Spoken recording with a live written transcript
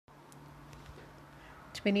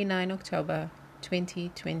29 October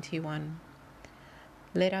 2021.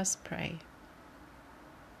 Let us pray.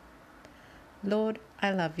 Lord,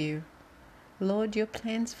 I love you. Lord, your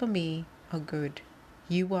plans for me are good.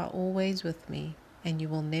 You are always with me, and you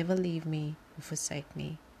will never leave me or forsake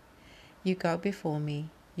me. You go before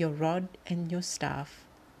me, your rod and your staff,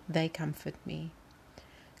 they comfort me.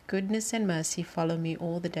 Goodness and mercy follow me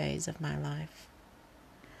all the days of my life.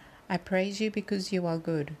 I praise you because you are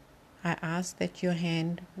good. I ask that your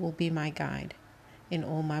hand will be my guide in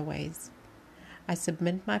all my ways. I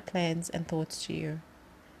submit my plans and thoughts to you.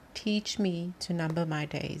 Teach me to number my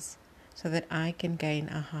days so that I can gain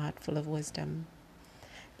a heart full of wisdom.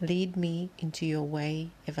 Lead me into your way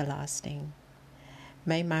everlasting.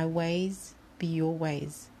 May my ways be your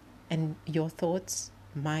ways and your thoughts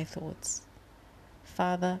my thoughts.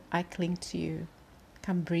 Father, I cling to you.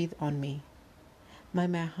 Come breathe on me. May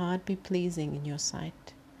my heart be pleasing in your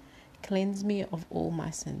sight. Cleanse me of all my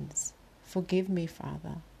sins. Forgive me,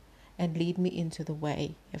 Father, and lead me into the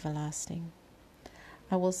way everlasting.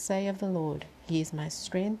 I will say of the Lord, He is my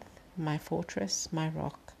strength, my fortress, my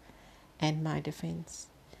rock, and my defense.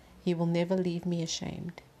 He will never leave me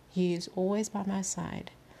ashamed. He is always by my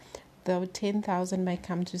side. Though 10,000 may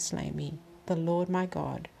come to slay me, the Lord my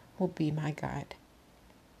God will be my guide.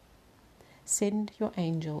 Send your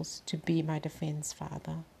angels to be my defense,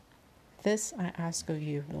 Father. This I ask of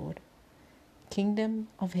you, Lord. Kingdom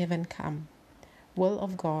of heaven come. Will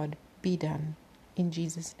of God be done. In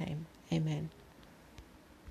Jesus' name, amen.